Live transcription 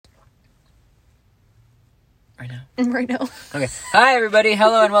Right now? Right now. Okay. Hi, everybody.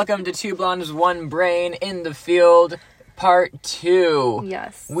 Hello, and welcome to Two Blondes, One Brain in the Field, Part 2.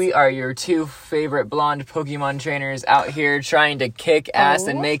 Yes. We are your two favorite blonde Pokemon trainers out here trying to kick ass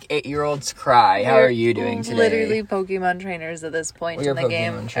and make 8-year-olds cry. How are you doing today? Literally Pokemon trainers at this point in the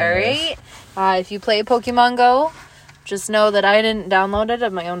game. Pokemon trainers. Alright? If you play Pokemon Go, just know that I didn't download it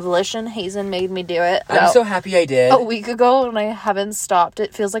of my own volition. Hazen made me do it. I'm so happy I did. A week ago, and I haven't stopped.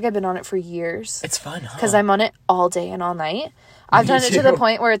 It feels like I've been on it for years. It's fun, huh? Because I'm on it all day and all night. I've done it to the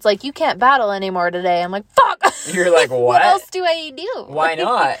point where it's like, you can't battle anymore today. I'm like, fuck! You're like, what? What else do I do? Why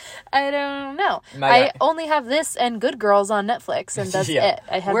not? I don't know. My I only have this and Good Girls on Netflix, and that's it.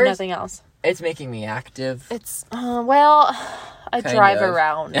 I have nothing else. It's making me active. It's, I drive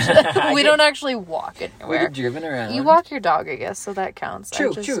around. We don't actually walk anywhere. We've driven around. You walk your dog, I guess, so that counts.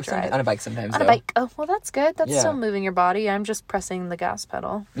 True, I just true. drive. On a bike sometimes, On a bike. Oh, well, that's good. That's Yeah. still moving your body. I'm just pressing the gas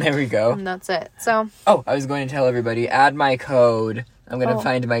pedal. There we go. And that's it. So. Oh, I was going to tell everybody, add my code. I'm going to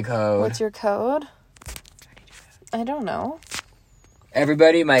find my code. What's your code? I don't know.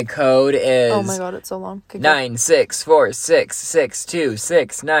 Everybody, my code is... Oh my god, it's so long.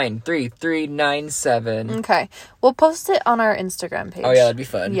 9646626933397. Okay. We'll post it on our Instagram page. Oh yeah, that'd be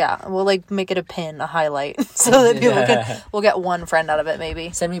fun. Yeah, we'll make it a pin, a highlight, so that people we'll get one friend out of it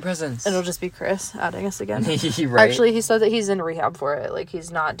maybe. Send me presents. It'll just be Chris adding us again. Right. Actually, he said that he's in rehab for it. Like,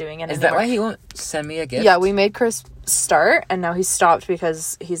 he's not doing it anymore. Is that why he won't send me a gift? Yeah, we made Chris start, and now he's stopped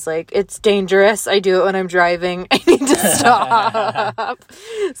because he's like, it's dangerous. I do it when I'm driving. I need to stop.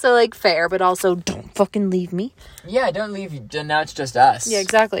 So, like, fair, but also don't fucking leave me. Yeah, don't leave. Now it's just us. Yeah,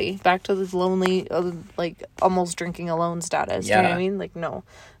 exactly. Back to this lonely, almost drinking alone status. Yeah. You know what I mean? Like, no.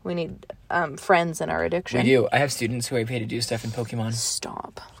 We need friends in our addiction. We do. I have students who I pay to do stuff in Pokemon.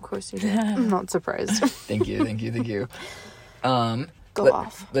 Stop. Of course you do. I'm not surprised. Thank you. Go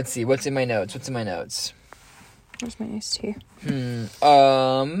off. Let's see. What's in my notes? Where's my iced tea?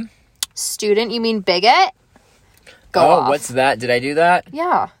 Student, you mean bigot? Go off. What's that? Did I do that?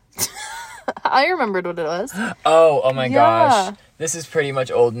 Yeah. I remembered what it was. Oh my gosh. This is pretty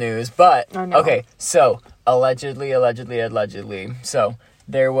much old news, but I know. Okay, so allegedly. So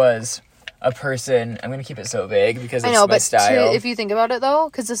there was a person, I'm going to keep it so vague because it's my style. If you think about it though,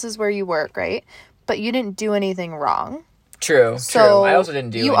 because this is where you work, right? But you didn't do anything wrong. True. I also didn't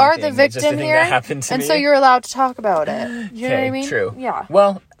do anything. You are the It's victim just a thing here, that happened to and me. so you're allowed to talk about it. You know what I mean? True. Yeah.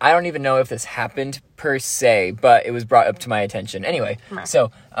 Well, I don't even know if this happened per se, but it was brought up to my attention. Anyway,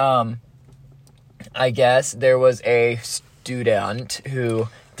 so, I guess there was a student who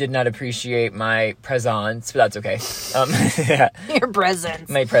did not appreciate my presence, but that's okay. Your presence.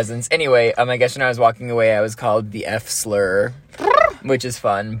 My presence. Anyway, I guess when I was walking away, I was called the F slur, which is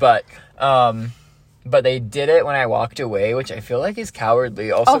fun, but they did it when I walked away, which I feel like is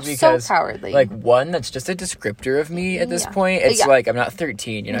cowardly. Also because, so cowardly. Like, one, that's just a descriptor of me at this point. It's like, I'm not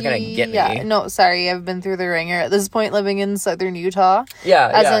 13. You're not going to get me. Yeah, no, sorry. I've been through the ringer at this point, living in southern Utah.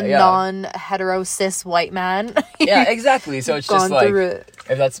 Yeah, as a non-hetero cis white man. Yeah, exactly. So it's just Gone like, through it.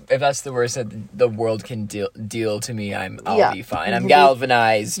 if that's the worst that the world can deal to me, I'll be fine. I'm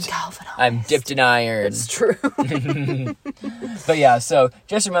galvanized. I'm dipped in iron. It's true. But yeah, so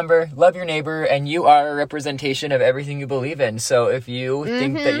just remember, love your neighbor, and you are a representation of everything you believe in. So if you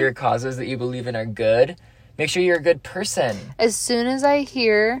think that your causes that you believe in are good, make sure you're a good person. As soon as I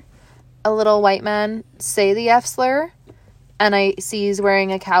hear a little white man say the F slur, and I see he's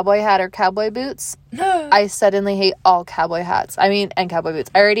wearing a cowboy hat or cowboy boots, I suddenly hate all cowboy hats. And cowboy boots.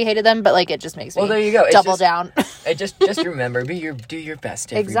 I already hated them, but it just makes me there you go. double down. Just remember, do your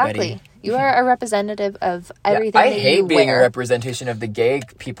best, everybody. Exactly. You are a representative of everything I that hate you being wear. a representation of the gay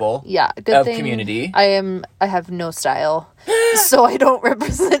people. Yeah, good of thing community. I have no style, so I don't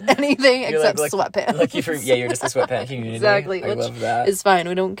represent anything except sweatpants. Lucky for you're just a sweatpant community. Exactly. I love that. It's fine.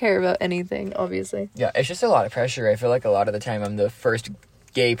 We don't care about anything, obviously. Yeah, it's just a lot of pressure. I feel like a lot of the time I'm the first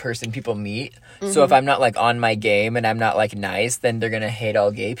gay person people meet. So if I'm not on my game and I'm not nice, then they're gonna hate all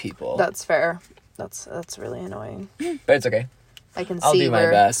gay people. That's fair. That's really annoying. But it's okay. I can I'll see do my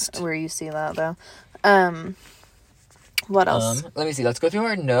best. where you see that though. What else? Let me see. Let's go through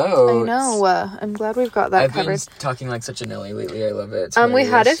our notes. I know. I'm glad we've got that covered. I've been talking such a Nelly lately. I love it. It's we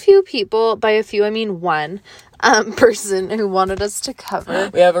had a few people. By a few, I mean one person who wanted us to cover.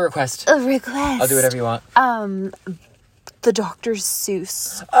 We have a request. A request. I'll do whatever you want. The Dr.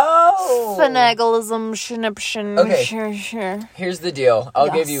 Seuss. Oh! Finagalism, schniption. Okay. Sure. Here's the deal.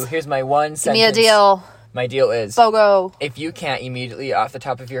 Here's my one sentence. Give me a deal. My deal is, Bogo. if you can't immediately off the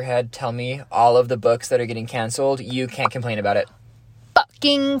top of your head tell me all of the books that are getting canceled, you can't complain about it.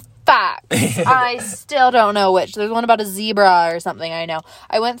 Fucking facts. I still don't know which. There's one about a zebra or something, I know.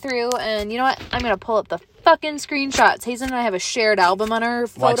 I went through, and you know what? I'm going to pull up the fucking screenshots. Hazen and I have a shared album on our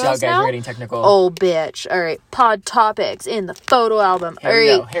photos. Watch out, guys. now. We're getting technical. Oh, bitch. All right. Pod topics in the photo album.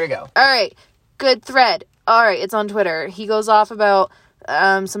 Here we go. All right. Good thread. All right. It's on Twitter. He goes off about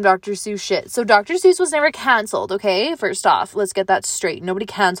some Dr. Seuss shit. So Dr. Seuss was never canceled, okay? First off, let's get that straight. Nobody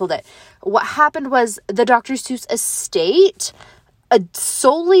canceled it. What happened was the Dr. Seuss estate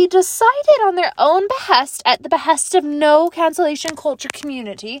solely decided on their own behest, at the behest of no cancellation culture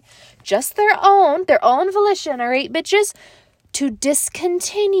community, just their own volition, all right, bitches, to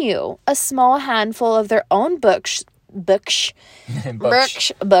discontinue a small handful of their own books that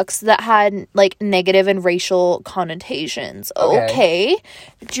had like negative and racial connotations. Okay.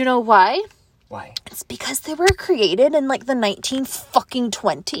 Do you know why? Why? It's because they were created in like the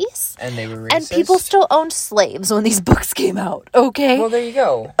 1920s. And they were racist. And people still owned slaves when these books came out. Okay. Well, there you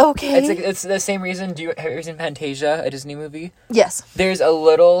go. Okay. It's the same reason. Have you ever seen Fantasia, a Disney movie? Yes. There's a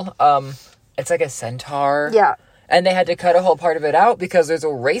little, it's like a centaur. Yeah. And they had to cut a whole part of it out because there's a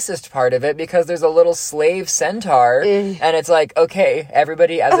racist part of it, because there's a little slave centaur. And it's like, okay,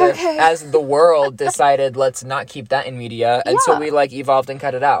 everybody as the world decided, let's not keep that in media. And so we like evolved and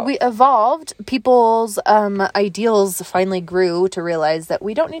cut it out. We evolved. People's ideals finally grew to realize that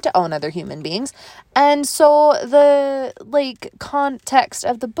we don't need to own other human beings. And so the like context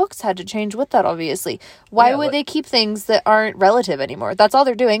of the books had to change with that, obviously. Why would they keep things that aren't relative anymore? That's all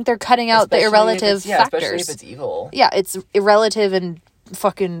they're doing. They're cutting out the irrelative factors. Especially if it's evil. Yeah, it's irrelative and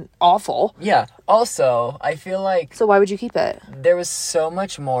fucking awful. Yeah. Also, I feel like... So why would you keep it? There was so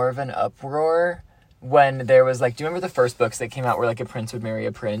much more of an uproar when there was, like... Do you remember the first books that came out where, like, a prince would marry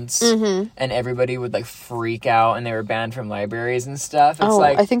a prince? Mm-hmm. And everybody would, like, freak out, and they were banned from libraries and stuff. It's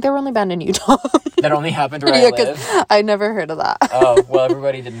like... I think they were only banned in Utah. That only happened where I live? I never heard of that. Oh, well,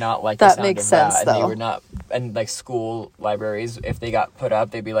 everybody did not like the sound makes of sense, that. though. And they were not... And, like, school libraries, if they got put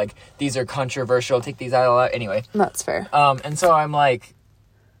up, they'd be like, these are controversial, take these out. Anyway. That's fair. And so I'm like,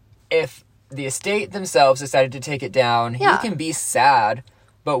 if the estate themselves decided to take it down, you can be sad,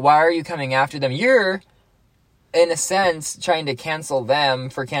 but why are you coming after them? You're, in a sense, trying to cancel them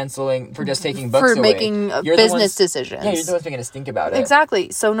for just taking books away. For making business decisions. Yeah, you're the ones making us think about it.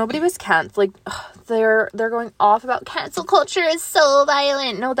 Exactly. So nobody was canceled. Like, they're going off about cancel culture is so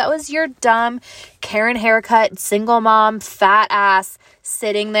violent. No, that was your dumb Karen haircut, single mom, fat ass,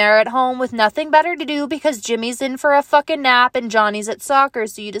 sitting there at home with nothing better to do because Jimmy's in for a fucking nap and Johnny's at soccer,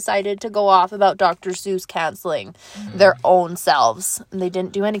 so you decided to go off about Dr. Seuss canceling their own selves. And they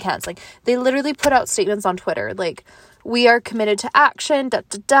didn't do any canceling. They literally put out statements on Twitter like, we are committed to action,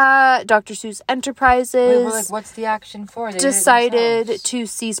 Dr. Seuss Enterprises. We're like, what's the action for? They decided to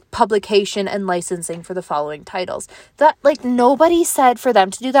cease publication and licensing for the following titles. That, like, nobody said for them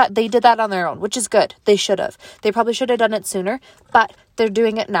to do that. They did that on their own, which is good. They should have. They probably should have done it sooner, but they're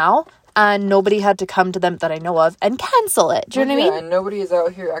doing it now. And nobody had to come to them that I know of and cancel it. Do you know what I mean? And nobody is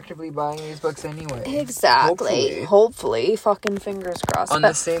out here actively buying these books anyway. Exactly. Hopefully. Fucking fingers crossed. On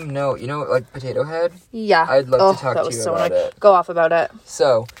the same note, you know, like Potato Head? Yeah. I'd love to talk to you about it. Go off about it.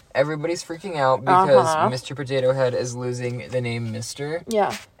 So, everybody's freaking out because Mr. Potato Head is losing the name Mr.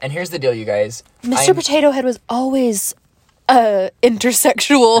 Yeah. And here's the deal, you guys. Mr. Potato Head was always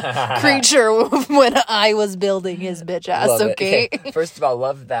intersexual creature when I was building his bitch ass, okay? First of all,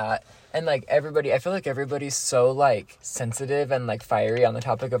 love that. And, like, everybody, I feel like everybody's so, like, sensitive and, like, fiery on the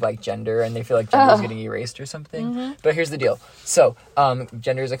topic of, like, gender, and they feel like gender's getting erased or something. Mm-hmm. But here's the deal. So,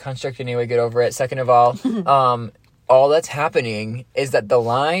 gender is a construct anyway, get over it. Second of all that's happening is that the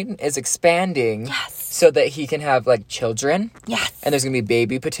line is expanding so that he can have, like, children. Yes. And there's going to be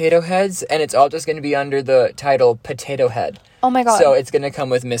baby potato heads, and it's all just going to be under the title Potato Head. Oh my god. So it's going to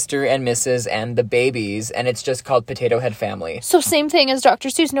come with Mr. and Mrs. and the babies, and it's just called Potato Head Family. So same thing as Dr.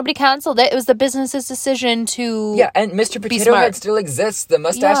 Seuss. Nobody canceled it. It was the business's decision to and Mr. Potato Head still exists. The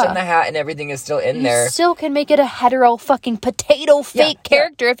mustache and the hat and everything is still in there. You still can make it a hetero fucking potato fake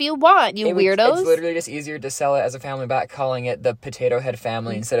character if you want, weirdos. It's literally just easier to sell it as a family back, calling it the Potato Head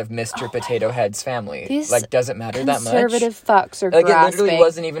Family instead of Mr. Potato Head's Family. These doesn't matter that much. Conservative fucks are grasping. It literally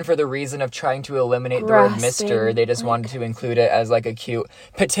wasn't even for the reason of trying to eliminate the word Mr. They just wanted to include it as, like, a cute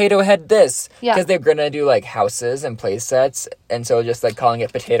Potato Head this. Because they're gonna do, like, houses and play sets, and so just, like, calling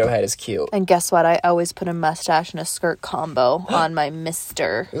it Potato Head is cute. And guess what? I always put a mustache and a skirt combo on my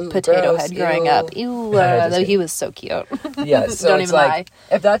Mr. Potato Head growing up. Ew, he was so cute. Yeah, so don't it's even like, lie.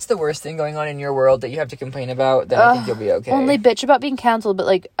 If that's the worst thing going on in your world that you have to complain about, then I think you'll be okay. Only bitch about being canceled, but,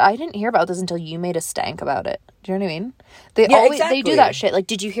 like, I didn't hear about this until you made a stank about it. Do you know what I mean? They exactly. do that shit. Like,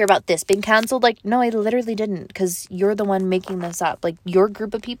 did you hear about this being canceled? Like, no, I literally didn't, because you're the one making this up. Like, your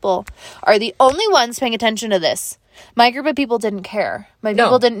group of people are the only ones paying attention to this. My group of people didn't care. My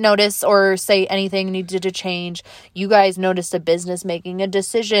people didn't notice or say anything needed to change. You guys noticed a business making a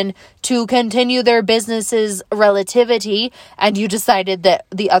decision to continue their business's relativity, and you decided that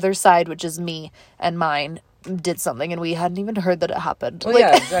the other side, which is me and mine, did something, and we hadn't even heard that it happened. Well,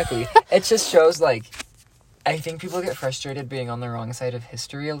 yeah, exactly. It just shows, like, I think people get frustrated being on the wrong side of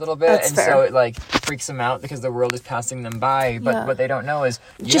history a little bit. That's and fair. so it, like, freaks them out because the world is passing them by. But what they don't know is...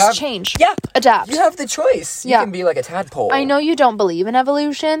 Just change. Yeah. Adapt. You have the choice. You can be like a tadpole. I know you don't believe in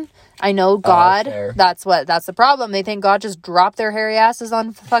evolution. I know God. Fair. That's the problem. They think God just dropped their hairy asses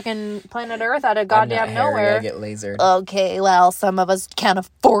on fucking planet Earth out of goddamn I'm not hairy, nowhere. I get lasered. Okay, well, some of us can't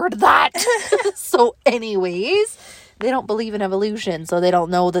afford that. So anyways, they don't believe in evolution, so they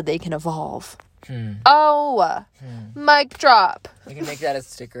don't know that they can evolve. Mic drop. You can make that a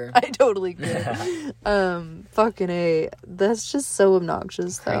sticker. I totally could. Fucking A. That's just so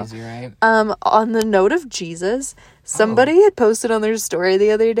obnoxious, though. Crazy, right? On the note of Jesus, somebody had posted on their story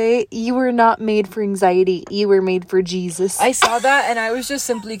the other day, you were not made for anxiety, you were made for Jesus. I saw that and I was just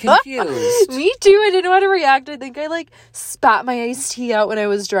simply confused. Me too. I didn't know how to react. I think I spat my iced tea out when I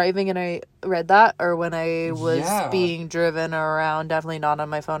was driving and I read that, or when I was being driven around. Definitely not on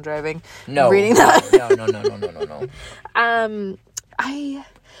my phone driving. No. Reading that. No. I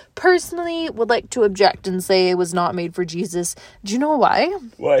personally would like to object and say it was not made for Jesus. Do you know why?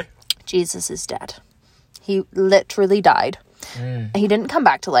 Why? Jesus is dead. He literally died. He didn't come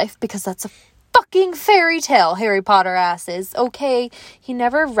back to life because that's a fucking fairy tale, Harry Potter asses. Okay, he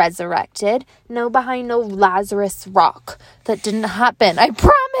never resurrected. No behind no Lazarus rock. That didn't happen. I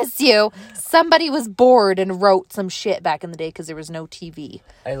promise you. Somebody was bored and wrote some shit back in the day because there was no TV.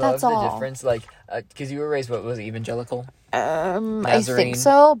 I love the difference, like, because you were raised, what was it, evangelical? I think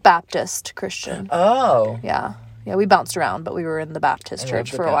so. Baptist Christian. Oh. Yeah, we bounced around, but we were in the Baptist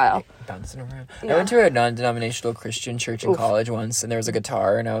church for a while. Bouncing around. I went to a non-denominational Christian church in college once, and there was a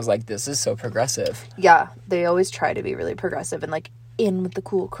guitar, and I was like, this is so progressive. Yeah, they always try to be really progressive and, like, in with the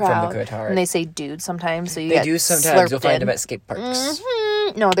cool crowd. From the guitar. And they say dude sometimes, so you They get do sometimes. You'll find in. them at skate parks.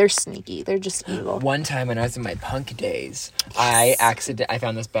 No, they're sneaky. They're just evil. One time when I was in my punk days, I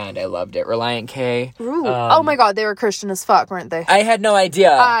found this band. I loved it. Reliant K. Ooh. Oh my god, they were Christian as fuck, weren't they? I had no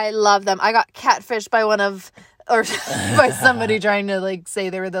idea. I love them. I got catfished by by somebody trying to, like, say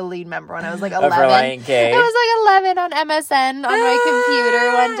they were the lead member when I was like 11. Reliant K. I was like 11 on MSN on my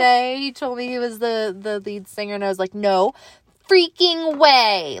computer one day. He told me he was the lead singer, and I was like, no freaking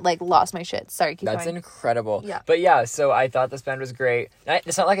way. Like, lost my shit. Sorry, keep That's going. incredible. Yeah. But yeah, so I thought this band was great.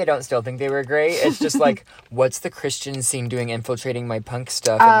 It's not like I don't still think they were great. It's just like, what's the Christian scene doing infiltrating my punk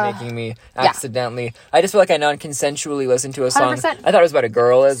stuff and making me accidentally... I just feel like I non-consensually listened to a song. 100%. I thought it was about a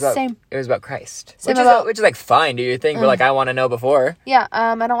girl. Same. It was about Christ. Same Which is like, fine, do your thing, but like, I want to know before. Yeah,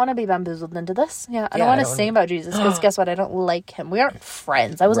 I don't want to be bamboozled into this. Yeah, I don't want to sing about Jesus, because guess what? I don't like him. We aren't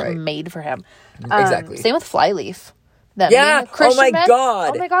friends. I wasn't made for him. Exactly. Same with Flyleaf. Them Yeah. Oh my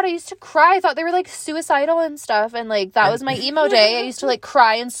god. Oh my god. I used to cry. I thought they were, like, suicidal and stuff. And, like, that was my emo day. I used to, like,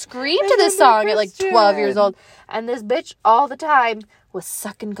 cry and scream to this song at, like, 12 years old. And this bitch all the time was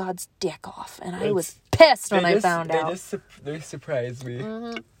sucking God's dick off. And I was pissed when I found out. They surprised me.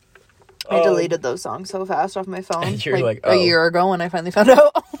 I deleted those songs so fast off my phone. And you're like, a year ago when I finally found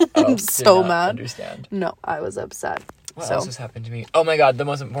out. I'm so mad. Understand. No, I was upset. What else has happened to me? Oh my god, the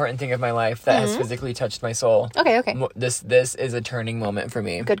most important thing of my life that has physically touched my soul. Okay. This is a turning moment for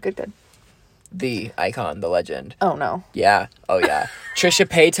me. Good. The icon, the legend. Oh no. Yeah. Oh yeah. Trisha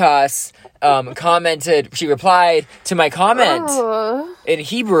Paytas commented. She replied to my comment in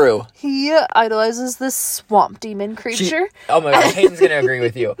Hebrew. He idolizes this swamp demon creature. Oh my god, Peyton's gonna agree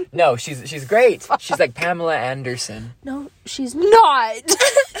with you. No, she's great. She's like Pamela Anderson. No, she's not.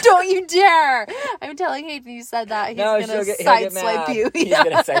 Don't you dare! I'm telling Hayden you said that. He's gonna sideswipe you. He's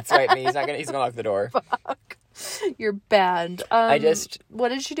gonna sideswipe me. He's gonna lock the door. Fuck. You're banned. What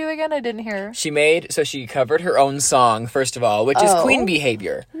did she do again? I didn't hear. She covered her own song, first of all, which is queen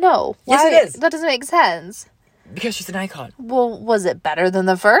behavior. No. Yes, Why? it is. That doesn't make sense. Because she's an icon. Well, was it better than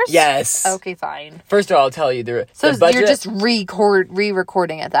the first? Yes. Okay, fine. First of all, I'll tell you the So budget, you're just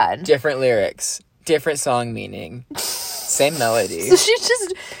re-recording it then? different lyrics, different song meaning, same melody. So she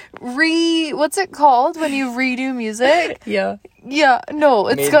just what's it called when you redo music? Yeah. Yeah, no,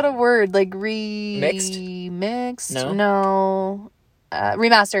 it's got a word, like Mixed? No.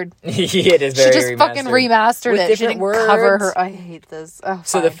 Remastered. It is very She just fucking remastered with it. She different didn't words. cover her. I hate this. Oh,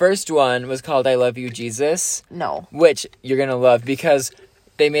 So the first one was called I Love You, Jesus. No. Which you're going to love because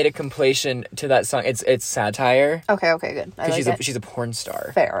they made a compilation to that song. It's satire. Okay, good. I like She's a porn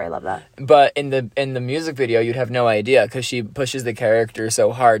star. Fair, I love that. But in the music video, you'd have no idea because she pushes the character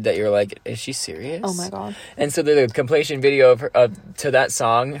so hard that you're like, is she serious? Oh my god. And so the compilation video to that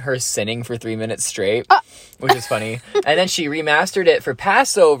song, her sinning for 3 minutes straight, which is funny. And then she remastered it for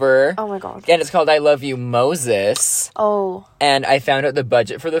Passover. Oh my god. And it's called I Love You, Moses. Oh. And I found out the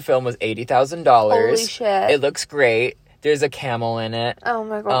budget for the film was $80,000. Holy shit. It looks great. There's a camel in it. Oh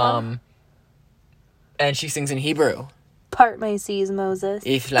my god. And she sings in Hebrew. Part my seas, Moses.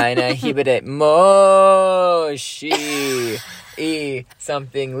 Ifleina hibedet Moshi.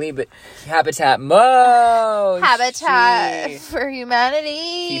 Something libet. Habitat Moshi. Habitat for Humanity.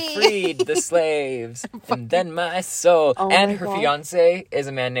 He freed the slaves. And then my soul. Oh and my her God. fiance is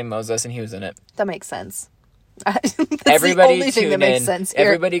a man named Moses, and he was in it. That makes sense. That's Everybody the only thing tune that makes in. sense here.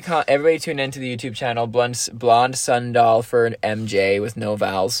 Everybody tune into the YouTube channel Blonde Sundoll for an MJ with no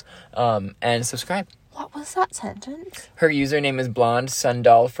vowels. And subscribe. What was that sentence? Her username is Blonde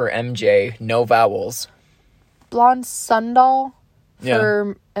Sundoll for MJ, no vowels. Blonde Sundoll Yeah.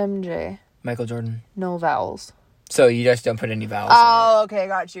 for MJ. Michael Jordan. No vowels. So you just don't put any vowels. Oh, okay,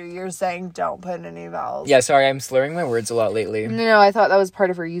 got you. You're saying don't put any vowels. Yeah, sorry, I'm slurring my words a lot lately. No, I thought that was part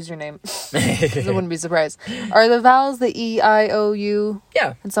of her username. I wouldn't be surprised. Are the vowels the E, I, O, U,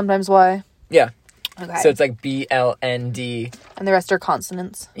 Yeah, and sometimes Y? yeah. Okay. So it's like BLND. And the rest are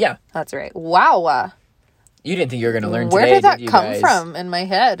consonants? Yeah. That's right. Wow. You didn't think you were going to learn Where today, did that you come guys? from in my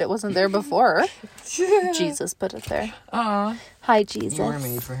head? It wasn't there before. Jesus put it there. Aw, Hi, Jesus. you were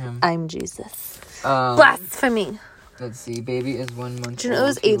made for him. I'm Jesus. Um, Blasphemy. Let's see, baby is 1 month Do you know it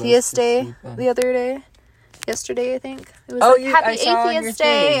was old. He loves Atheist to Day sleep in. the other day? Yesterday, I think. It was Oh, like, I Happy saw on your Atheist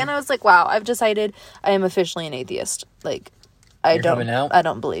Day. thing. And I was like, wow, I've decided I am officially an atheist. Like, You're coming out? I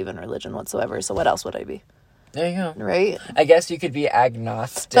don't believe in religion whatsoever. So what else would I be? There you go. Right? I guess you could be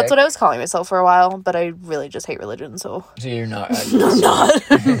agnostic. That's what I was calling myself for a while, but I really just hate religion, so So you're not I'm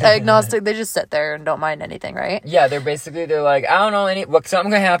not agnostic. They just sit there and don't mind anything, right? Yeah, they're like, I don't know,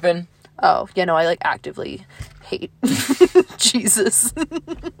 something gonna happen. Oh, yeah, no, I like actively hate Jesus.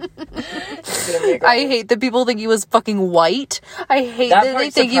 I hate that people think he was fucking white. I hate That that they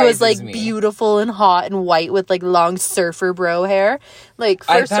part think he was like surprises me. beautiful and hot and white with like long surfer bro hair. Like,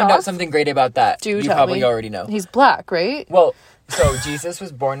 I first found off, out something great about that. do You tell probably me. already know. He's black, right? Well, so Jesus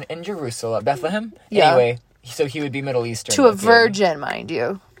was born in Jerusalem, Bethlehem. Yeah. Anyway, so he would be Middle Eastern. To a looking. virgin, mind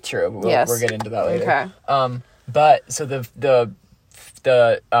you. True. We'll Yes. get into that later. Okay. But so the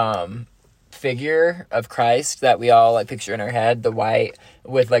figure of Christ that we all like picture in our head, the white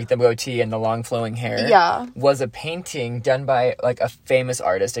with like the goatee and the long flowing hair, Yeah. was a painting done by like a famous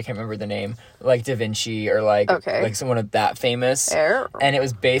artist. I can't remember the name, like Da Vinci or like someone of that famous. Fair. And it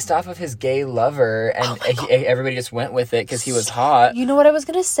was based off of his gay lover, and everybody just went with it because he was hot. You know what I was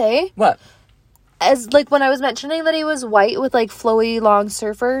gonna say? What? As like when I was mentioning that he was white with like flowy long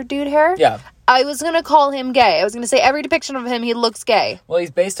surfer dude hair. Yeah. I was gonna call him gay. I was gonna say every depiction of him, he looks gay. Well,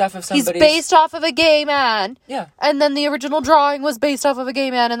 he's based off of somebody's... He's based off of a gay man. Yeah. And then the original drawing was based off of a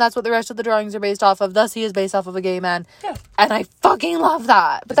gay man, and that's what the rest of the drawings are based off of. Thus, he is based off of a gay man. Yeah. And I fucking love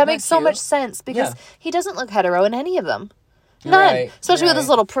that. But that makes so cute? much sense because Yeah. he doesn't look hetero in any of them. You're None. right. Especially You're with his right.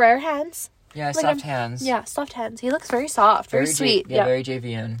 little prayer hands. Yeah, Like, soft hands. Yeah, soft hands. He looks very soft, very sweet. Yeah, very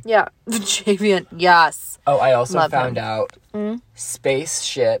JVN. Yeah. Javian. Yes. Oh, I also Love found him. out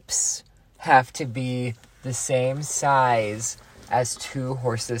spaceships have to be the same size as two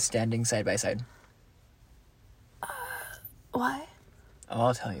horses standing side by side. Why? Oh,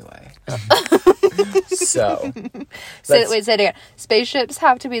 I'll tell you why. So, Say it again. Spaceships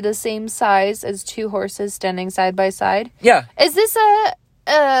have to be the same size as two horses standing side by side. yeah. Is this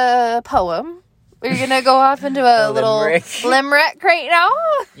a poem? We're gonna go off into a little limerick right now.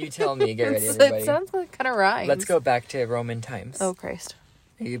 You tell me. Get ready, It everybody. sounds like kind of rhymes. Let's go back to Roman times. Oh Christ!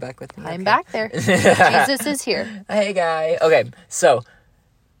 Are you back with me? I'm Okay. back there. Jesus is here. Hey, guy. Okay, so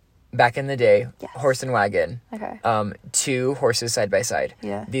back in the day, Yes. horse and wagon. Okay. Two horses side by side.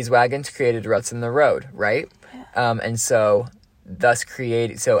 Yeah. These wagons created ruts in the road, right? And so thus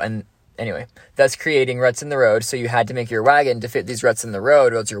creating ruts in the road. So you had to make your wagon to fit these ruts in the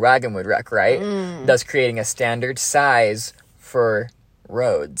road, or else your wagon would wreck, right? Thus creating a standard size for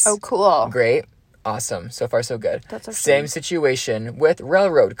roads. Oh, cool. Great. Awesome. So far, so good. That's actually- Same situation with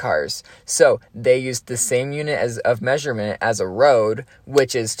railroad cars. So they used the same unit of measurement as a road,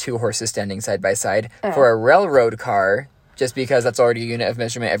 which is two horses standing side by side, for a railroad car, just because that's already a unit of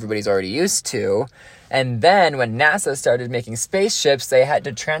measurement everybody's already used to. And then when NASA started making spaceships, they had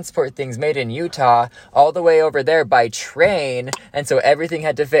to transport things made in Utah all the way over there by train. And so everything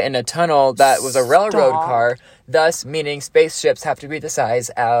had to fit in a tunnel that was a railroad Stop. car. thus meaning spaceships have to be the size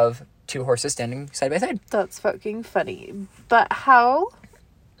of 2 horses standing side by side. That's fucking funny. But how?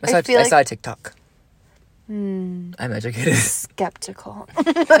 I saw a TikTok. I'm educated. Skeptical.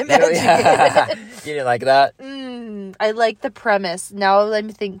 I'm educated. You didn't like that? I like the premise. Now I'm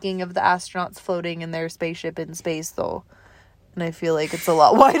thinking of the astronauts floating in their spaceship in space, though. And I feel like it's a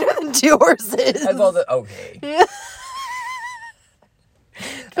lot wider than 2 horses. Okay.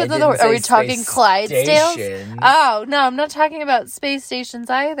 Are we talking Clydesdales? Oh, no, I'm not talking about space stations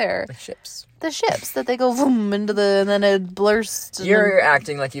either. The ships that they go boom into and then it blurs. You're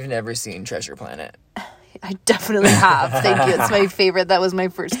acting like you've never seen Treasure Planet. I definitely have. Thank you. It's my favorite. That was my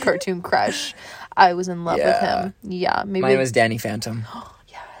first cartoon crush. I was in love with him. Yeah, maybe. Mine was Danny Phantom.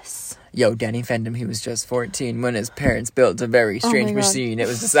 Yes. Yo, Danny Phantom, he was just 14 when his parents built a very strange machine. It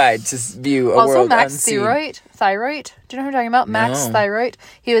was decided to view a world Max unseen. Thyroid. Do you know who I'm talking about? Max Thyroid.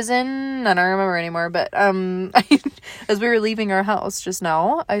 He was in, I don't remember anymore, but as we were leaving our house just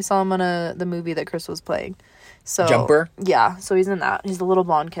now, I saw him on the movie that Chris was playing. So Jumper? Yeah, so he's in that. He's the little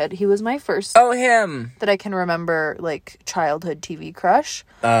blonde kid. He was my first. Oh, him! That I can remember, like, childhood TV crush.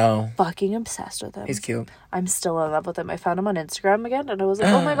 Oh. Fucking obsessed with him. He's cute. I'm still in love with him. I found him on Instagram again, and I was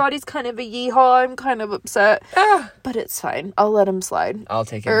like, oh my god, he's kind of a yeehaw. I'm kind of upset. But it's fine. I'll let him slide. I'll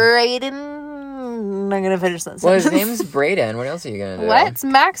take him. Brayden. I'm gonna finish that sentence. Well, his name's Brayden. What else are you gonna do? What? It's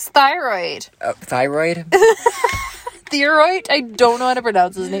Max Thyroid. Thyroid? Theroid? I don't know how to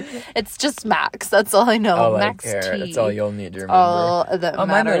pronounce his name. It's just Max. That's all I know. Max T. That's all you'll need to remember. All that matters.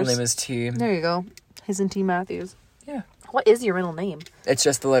 My middle name is T. There you go. Hazen T. Matthews. Yeah. What is your middle name? It's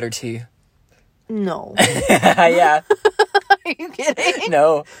just the letter T. No. Yeah. Are you kidding?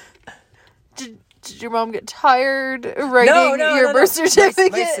 No. Did your mom get tired writing your birth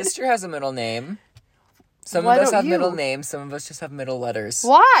certificate? My sister has a middle name. Some of us have middle names. Some of us just have middle letters.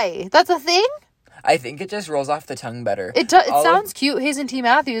 Why? That's a thing? I think it just rolls off the tongue better. It sounds cute, Hazen T.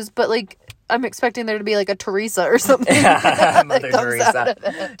 Matthews, but like I'm expecting there to be like a Teresa or something. Mother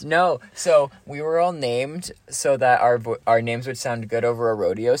Teresa. No, so we were all named so that our names would sound good over a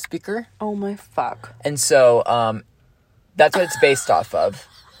rodeo speaker. Oh my fuck. And so that's what it's based off of.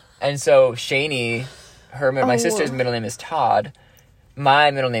 And so Shani, my sister's middle name is Todd. My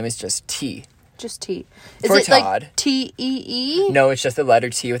middle name is just T. Just T. Is it Todd. Like T-E-E? No, it's just the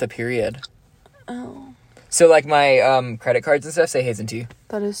letter T with a period. Oh. So like my credit cards and stuff say Hazen T.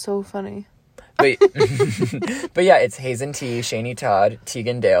 That is so funny. But, but yeah, it's Hazen T, Shani Todd,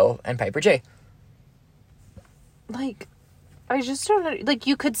 Tegan Dale, and Piper J. Like, I just don't know. Like,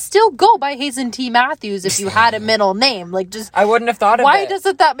 you could still go by Hazen T. Matthews if you had a middle name. Like, just... I wouldn't have thought of it. Why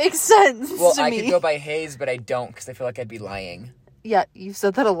doesn't that make sense to me? Well, I could go by Hayes, but I don't because I feel like I'd be lying. Yeah, you've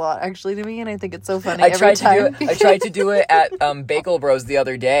said that a lot, actually, to me, and I think it's so funny I tried to do it at Bagel Bros the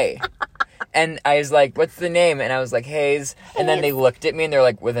other day. And I was like, what's the name? And I was like, Hayes. And then they looked at me and they're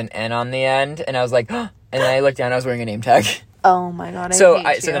like, with an N on the end. And I was like, oh. And then I looked down and I was wearing a name tag. Oh my god, So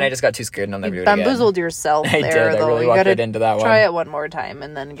then I just got too scared and I'll never do it again. You bamboozled yourself I there, did. though. I really walked it into that one. Try it one more time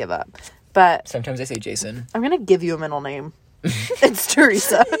and then give up. But sometimes I say Jason. I'm going to give you a middle name. It's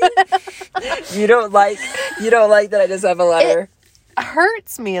Teresa. You don't like that I just have a letter? It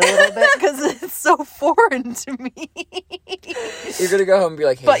hurts me a little bit because it's so foreign to me. You're gonna go home and be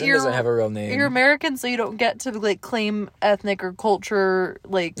like, Hazen doesn't have a real name. You're American, so you don't get to like claim ethnic or culture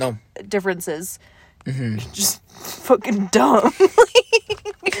differences. Mm-hmm. Just fucking dumb.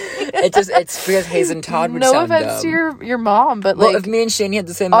 It's because Hazen Todd would sound dumb. No offense to your mom, but if me and Shani had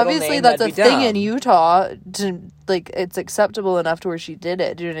the same middle name, obviously that's a thing dumb. in Utah. It's acceptable enough to where she did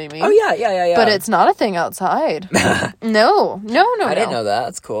it. Do you know what I mean? Oh yeah. But it's not a thing outside. No. I didn't know that.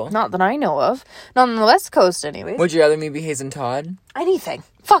 That's cool. Not that I know of. Not on the West Coast, anyways. Would you rather me be Hazen Todd? Anything.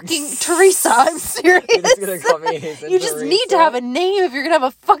 Fucking Teresa. I'm serious. You're just gonna call me Hazen You just need to have a name if you're gonna have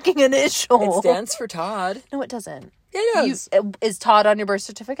a fucking initial. It stands for Todd. No, it doesn't. It does. Is Todd on your birth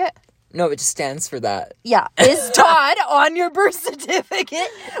certificate? No, it just stands for that. Yeah. Is Todd on your birth certificate?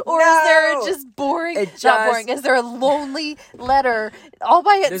 Or is there just boring... Not boring. Is there a lonely letter all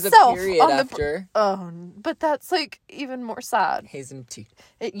by itself? There's a period after. But that's like even more sad. Hazen T.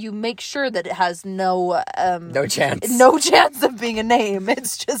 You make sure that it has no chance. No chance of being a name.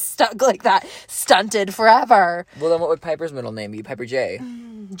 It's just stuck like that. Stunted forever. Well, then what would Piper's middle name be? Piper J.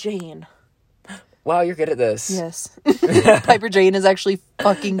 Jane. Wow, you're good at this. Yes. Piper Jane is actually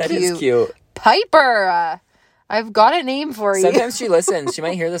fucking cute. That is cute. Piper! I've got a name for you. Sometimes she listens. She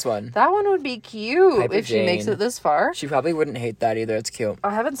might hear this one. That one would be cute Piper if she makes it this far. She probably wouldn't hate that either. It's cute. I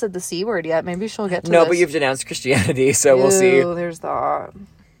haven't said the C word yet. Maybe she'll get to No, this. but you've denounced Christianity, so we'll see. There's that.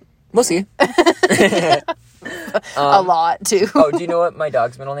 We'll see. A lot, too. Oh, do you know what my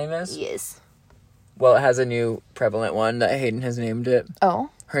dog's middle name is? Yes. Well, it has a new prevalent one that Hayden has named it. Oh.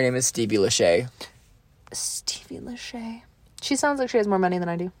 Her name is Stevie Lachey. Stevie Lachey. She sounds like she has more money than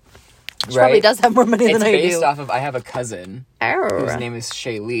I do. She Right? probably does have more money than I do. It's based off of, I have a cousin whose name is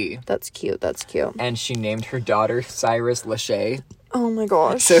Shaylee. That's cute. That's cute. And she named her daughter Cyrus Lachey. Oh my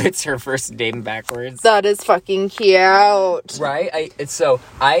gosh. So it's her first name backwards. That is fucking cute. Right?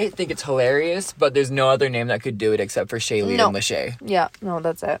 I think it's hilarious, but there's no other name that could do it except for Shaylee and Lachey. Yeah, no,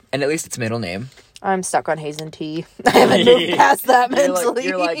 that's it. And at least it's middle name. I'm stuck on Hazen T. I haven't moved past that mentally.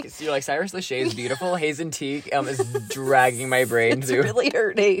 You're like Cyrus Lachey is beautiful. Hazen T is dragging my brain it's through. really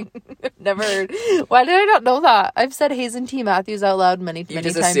hurting. Never heard. Why did I not know that? I've said Hazen T. Matthews out loud many You times.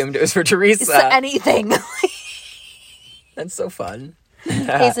 just assumed it was for Teresa. Anything. That's so fun.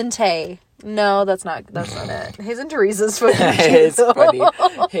 Hazen Tay. No, that's not it. Hazen Teresa's funny. It's funny.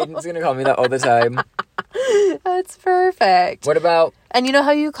 Hayden's gonna call me that all the time. That's perfect. What about? And you know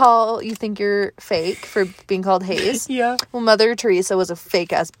how you think you're fake for being called Hayes? Yeah. Well, Mother Teresa was a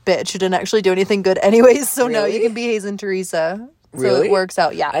fake ass bitch who didn't actually do anything good anyways. So no, you can be Hazen Teresa. So Really? it works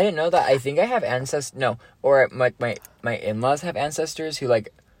out. Yeah. I didn't know that. I think I have ancestors. No, or my in-laws have ancestors who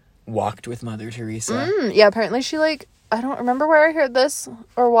like walked with Mother Teresa. Yeah. Apparently she I don't remember where I heard this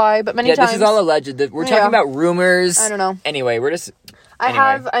or why, but many times. This is all alleged. We're talking about rumors. I don't know. Anyway, we're just.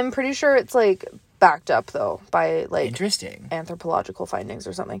 I'm pretty sure it's backed up though by Interesting anthropological findings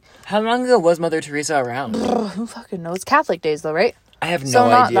or something. How long ago was Mother Teresa around? Who fucking knows? Catholic days though, right? I have So no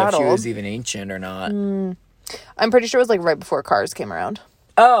not idea if that she old. was even ancient or not. I'm pretty sure it was right before cars came around.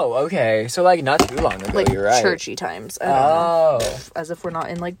 Oh, okay. So not too long ago. You're right. Churchy times. I don't know. Oh, As if we're not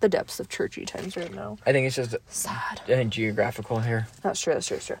in the depths of churchy times right now. I think it's just Sad. geographical here. That's true.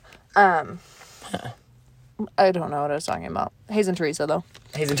 I don't know what I was talking about. Hazen Teresa though.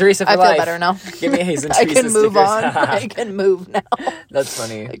 Hazen Teresa for I life. feel better now. Give me a Hazen I Teresa can move stickers. on. I can move now. That's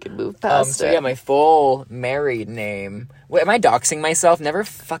funny. I can move past So it. yeah, my full married name. Wait, am I doxing myself? Never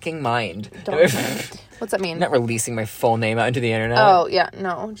fucking mind. What's that mean? I'm not releasing my full name out into the internet. Oh yeah,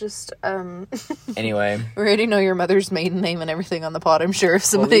 no, just Anyway. we already know your mother's maiden name and everything on the pod. I'm sure if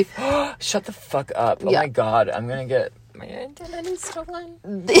somebody. Shut the fuck up. Oh Yeah. my god, I'm gonna get my identity stolen.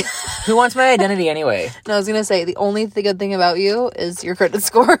 Who wants my identity anyway? No, I was gonna say the only good thing about you is your credit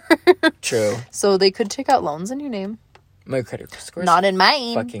score. True. So they could take out loans in your name, My credit score. not in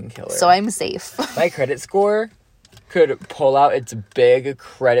mine. Fucking killer. So I'm safe. My credit score could pull out its big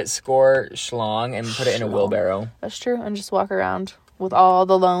credit score schlong and put it in a wheelbarrow. That's true, and just walk around with all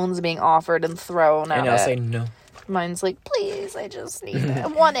the loans being offered and thrown at And I'll it. say no. Mine's please, I just need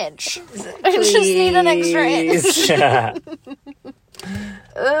 1 inch. I just need an extra inch.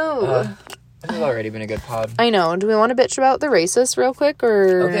 Oh. This has already been a good pod. I know. Do we want to bitch about the racist real quick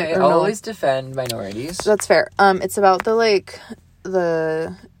or Okay, or I'll no? always defend minorities. That's fair. It's about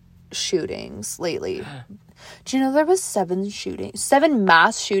the shootings lately. Do you know there was 7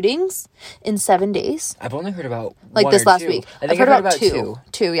 mass shootings in 7 days? I've only heard about This or last two. week. I think I've I've heard about two.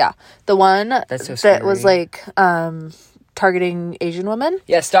 2, yeah. The one That's so that was scary. targeting Asian women.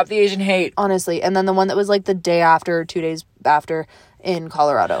 Yeah, stop the Asian hate. Honestly, and then the one that was the day after, 2 days after in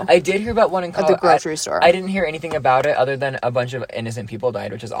Colorado. I did hear about one in At the grocery store. I didn't hear anything about it other than a bunch of innocent people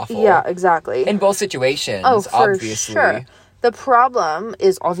died, which is awful. Yeah, exactly. In both situations, Oh, for obviously. sure. The problem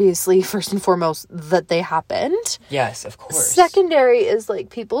is obviously, first and foremost, that they happened. Yes, of course. Secondary is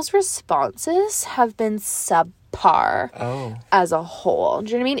people's responses have been subpar Oh. as a whole.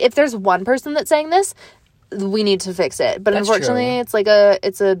 Do you know what I mean? If there's one person that's saying this, we need to fix it. But That's unfortunately, true.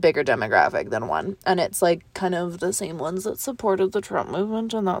 it's a bigger demographic than one, and it's kind of the same ones that supported the Trump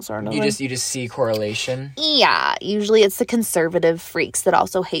movement and that sort of You thing. just see correlation. Yeah, usually it's the conservative freaks that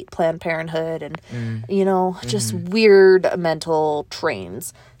also hate Planned Parenthood and, just weird mental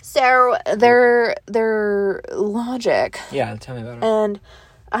trains. So their logic, Yeah, tell me about it. and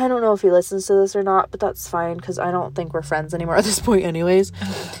I don't know if he listens to this or not, but that's fine because I don't think we're friends anymore at this point anyways.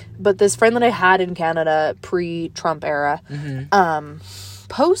 But this friend that I had in Canada pre-Trump era,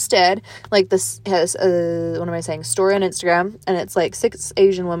 posted this has what am I saying, story on Instagram, and it's 6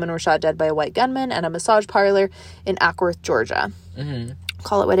 Asian women were shot dead by a white gunman at a massage parlor in Ackworth, Georgia.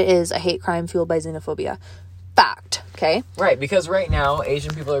 Call it what it is, a hate crime fueled by xenophobia. Fact. Okay. Right, because right now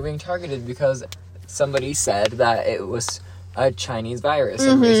Asian people are being targeted because somebody said that it was a Chinese virus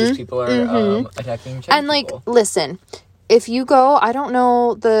and racist people are attacking Chinese And people. listen, if you go, I don't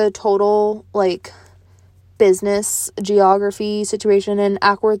know the total business geography situation in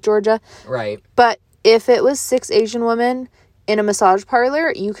Ackworth, Georgia, Right. but if it was 6 Asian women in a massage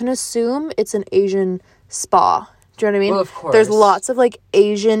parlor, you can assume it's an Asian spa. Do you know what I mean? Well, of course. There's lots of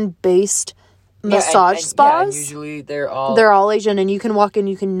Asian based massage spas. And usually they're all Asian, and you can walk in,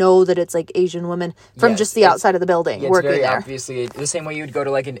 you can know that it's like Asian women from just the outside of the building working very there. Obviously, the same way you would go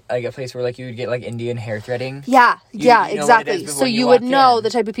to like a place where like you would get like Indian hair threading. Yeah, exactly. So you would know the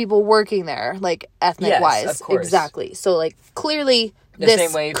type of people working there, like ethnic wise. Of course. Exactly. So like clearly the this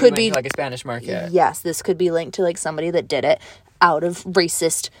same way could be to, like a Spanish market. Yes, this could be linked to like somebody that did it out of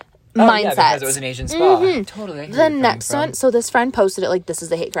racist mindsets. Yeah, because it was an Asian spa. Totally. The next one, so this friend posted it like, this is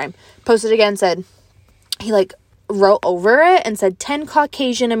the hate crime. Posted again, said, he like wrote over it and said 10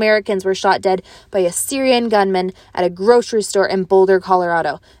 Caucasian Americans were shot dead by a Syrian gunman at a grocery store in Boulder,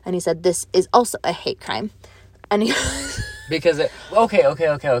 Colorado. And he said, this is also a hate crime. And he... Because okay.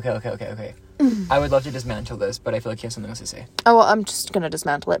 I would love to dismantle this, but I feel like you have something else to say. Oh, well, I'm just gonna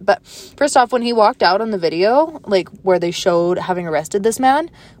dismantle it. But first off, when he walked out on the video, like where they showed having arrested this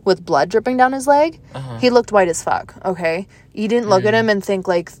man with blood dripping down his leg, he looked white as fuck. Okay, you didn't look at him and think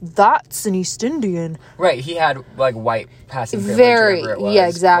like, that's an East Indian. Right, he had like white passing privilege. Very, it was, yeah,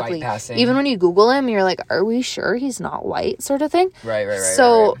 exactly. White passing. Even when you Google him, you're like, are we sure he's not white, sort of thing. Right.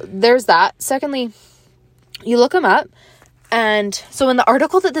 So there's that. Secondly, you look him up. And so in the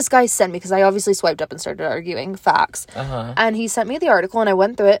article that this guy sent me, because I obviously swiped up and started arguing facts, and he sent me the article and I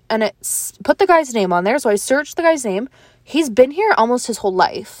went through it and it put the guy's name on there. So I searched the guy's name. He's been here almost his whole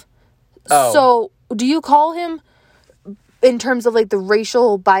life. Oh. So do you call him, in terms of like the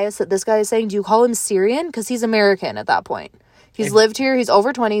racial bias that this guy is saying, do you call him Syrian? Because he's American at that point. He's lived here. He's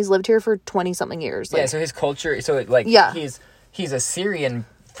over 20. He's lived here for 20 something years. Like, so his culture, he's a Syrian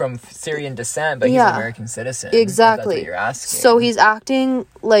from Syrian descent, but he's an American citizen. Exactly. That's what you're asking. So he's acting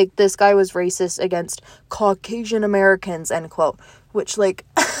like this guy was racist against Caucasian Americans, end quote. Which, like...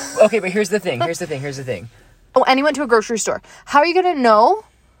 Okay, but here's the thing. Oh, and he went to a grocery store. How are you going to know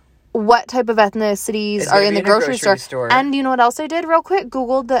what type of ethnicities are in the grocery store? And you know what else I did real quick?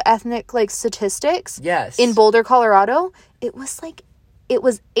 Googled the ethnic, like, statistics. Yes. In Boulder, Colorado. It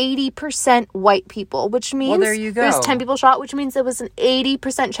was 80% white people, which means there you go. There's 10 people shot, which means there was an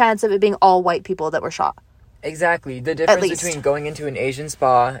 80% chance of it being all white people that were shot. Exactly. The difference between going into an Asian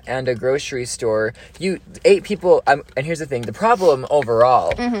spa and a grocery store, 8 people, and here's the thing, the problem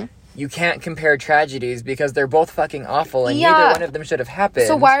overall, you can't compare tragedies because they're both fucking awful and neither one of them should have happened.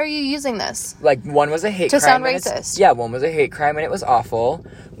 So why are you using this? Like, one was a hate crime. To sound racist. Yeah, one was a hate crime and it was awful.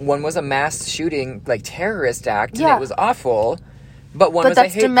 One was a mass shooting, like, terrorist act and it was awful. But one was a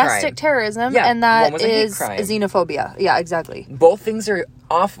hate crime. But that's domestic terrorism, and that is xenophobia. Yeah, exactly. Both things are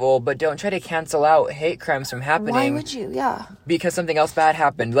awful, but don't try to cancel out hate crimes from happening. Why would you? Yeah. Because something else bad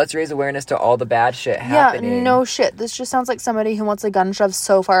happened. Let's raise awareness to all the bad shit happening. Yeah, no shit. This just sounds like somebody who wants a gun shoved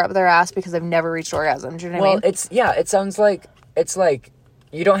so far up their ass because they've never reached orgasm. Do you know what I mean? It sounds like, it's like,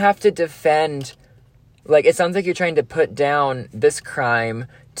 you don't have to defend, like, it sounds like you're trying to put down this crime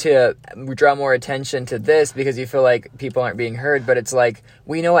to draw more attention to this because you feel like people aren't being heard, but it's like,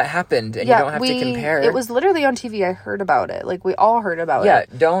 we know what happened and you don't have to compare. It was literally on TV. I heard about it. Like, we all heard about it. Yeah,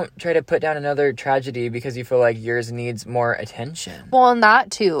 don't try to put down another tragedy because you feel like yours needs more attention. Well, and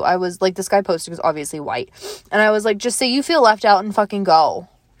that too, I was like, this guy posted was obviously white, and I was like, just say you feel left out and fucking go.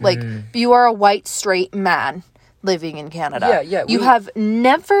 Like, you are a white straight man living in Canada. Yeah. You have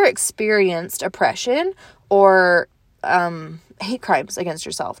never experienced oppression or hate crimes against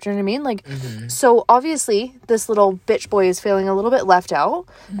yourself. Do you know what I mean? Like, so obviously this little bitch boy is feeling a little bit left out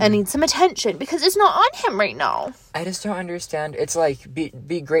and needs some attention because it's not on him right now. I just don't understand. It's like,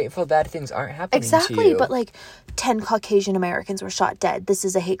 be grateful bad things aren't happening to you. But like, 10 Caucasian Americans were shot dead. This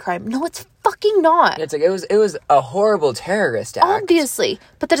is a hate crime. No, it's fucking not. It's like, it was a horrible terrorist act. Obviously.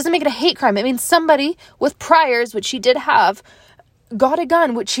 But that doesn't make it a hate crime. It means somebody with priors, which he did have, got a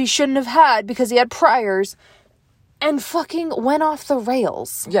gun, which he shouldn't have had because he had priors, and fucking went off the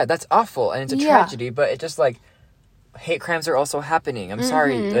rails. Yeah, that's awful, and it's a tragedy, but it just, like, hate crimes are also happening. I'm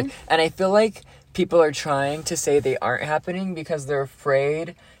sorry. Like, and I feel like people are trying to say they aren't happening because they're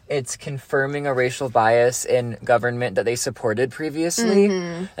afraid it's confirming a racial bias in government that they supported previously.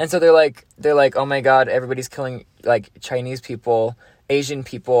 And so they're like, oh my God, everybody's killing, like, Chinese people, Asian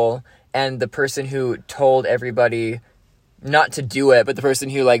people, and the person who told everybody not to do it, but the person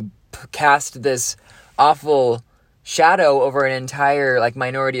who, like, cast this awful shadow over an entire, like,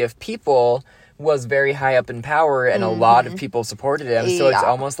 minority of people was very high up in power, and a lot of people supported him. So it's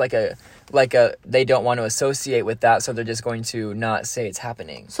almost like a they don't want to associate with that, so they're just going to not say it's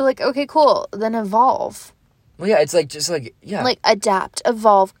happening. So, like, okay, cool, then evolve. Well, yeah, it's like, just like, yeah, like, adapt,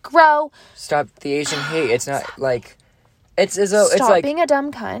 evolve, grow. Stop the Asian hate. It's not like, it's as though, Stop it's like, being a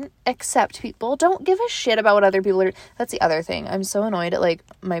dumb cunt. Accept people. Don't give a shit about what other people are. That's the other thing. I'm so annoyed at, like,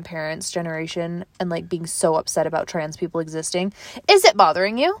 my parents' generation and, like, being so upset about trans people existing. Is it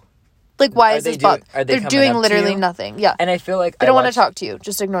bothering you? Like, why is this bug? Are they They're doing coming up to literally you? nothing. Yeah. And I feel like They don't want to talk to you.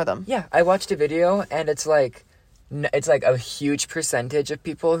 Just ignore them. Yeah, I watched a video, and it's like a huge percentage of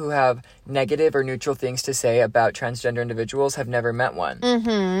people who have negative or neutral things to say about transgender individuals have never met one.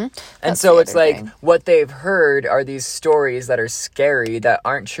 Mm-hmm. And so it's like what they've heard are these stories that are scary that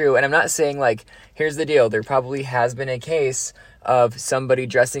aren't true. And I'm not saying like, here's the deal. There probably has been a case of somebody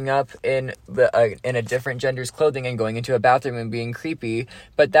dressing up in a different gender's clothing and going into a bathroom and being creepy,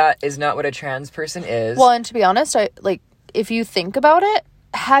 but that is not what a trans person is. Well, and to be honest, if you think about it,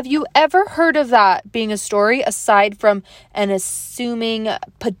 have you ever heard of that being a story aside from an assuming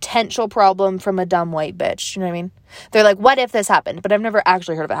potential problem from a dumb white bitch? You know what I mean? They're like, what if this happened? But I've never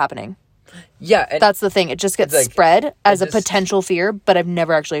actually heard of it happening. Yeah. That's the thing. It just gets spread as a potential fear, but I've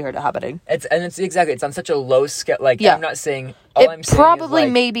never actually heard it happening. It's on such a low scale. Like, yeah. I'm not saying... It probably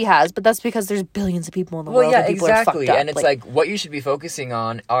maybe has, but that's because there's billions of people in the world and people are fucked up. And it's like what you should be focusing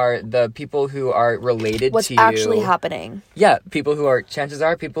on are the people who are related what's to you. What's actually happening. Yeah, people who are, chances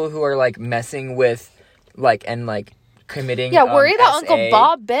are, people who are, like, messing with, like, and, like, committing worry about SA. Uncle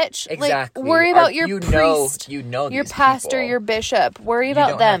Bob, bitch. Exactly. Like, worry about your priest. Your pastor, people. your bishop. Worry about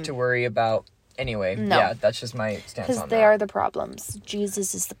them. You don't have to worry about... Anyway, no. Yeah, that's just my stance on that. Because they are the problems.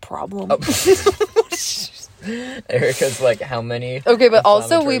 Jesus is the problem. Oh. Erica's like, how many? Okay, but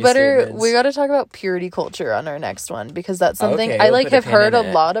also we gotta talk about purity culture on our next one, because that's something I like have heard a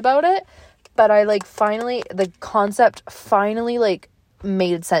lot about it, but I like the concept finally like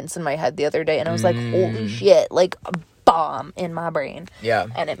made sense in my head the other day, and I was like, holy shit, like a bomb in my brain. Yeah.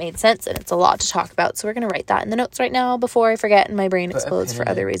 And it made sense, and it's a lot to talk about, so we're gonna write that in the notes right now before I forget and my brain explodes for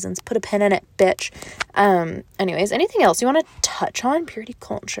other reasons. Put a pin in it, bitch. Anyways, anything else you want to touch on purity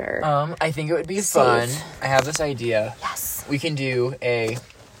culture? I think it would be fun. I have this idea. Yes. We can do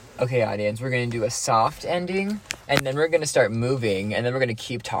okay, audience, we're gonna do a soft ending, and then we're gonna start moving, and then we're gonna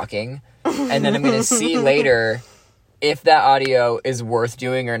keep talking, and then I'm gonna see later if that audio is worth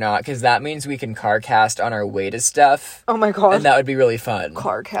doing or not, because that means we can car cast on our way to stuff. Oh my god. And that would be really fun.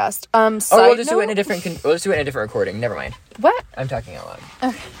 Car cast. We'll just do it in a different recording. Never mind. What? I'm talking out loud.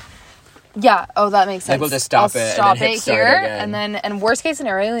 Okay. Yeah. Oh, that makes sense. Like, we'll just stop it and then hit start here, again. and worst case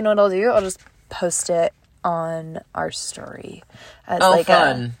scenario, you know what I'll do? I'll just post it on our story as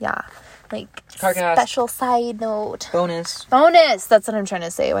fun. Carcast. Special side note. Bonus. That's what I'm trying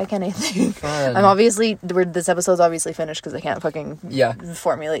to say. Why can't I think? Fun. This episode's obviously finished because I can't fucking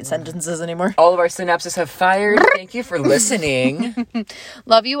formulate sentences anymore. All of our synapses have fired. Thank you for listening.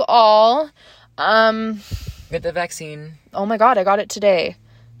 Love you all. Get the vaccine. Oh my god, I got it today.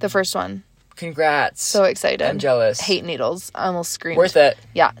 The first one. Congrats. So excited. I'm jealous. Hate needles. I almost screamed. Worth it.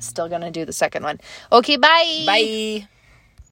 Yeah, still gonna do the second one. Okay, bye. Bye.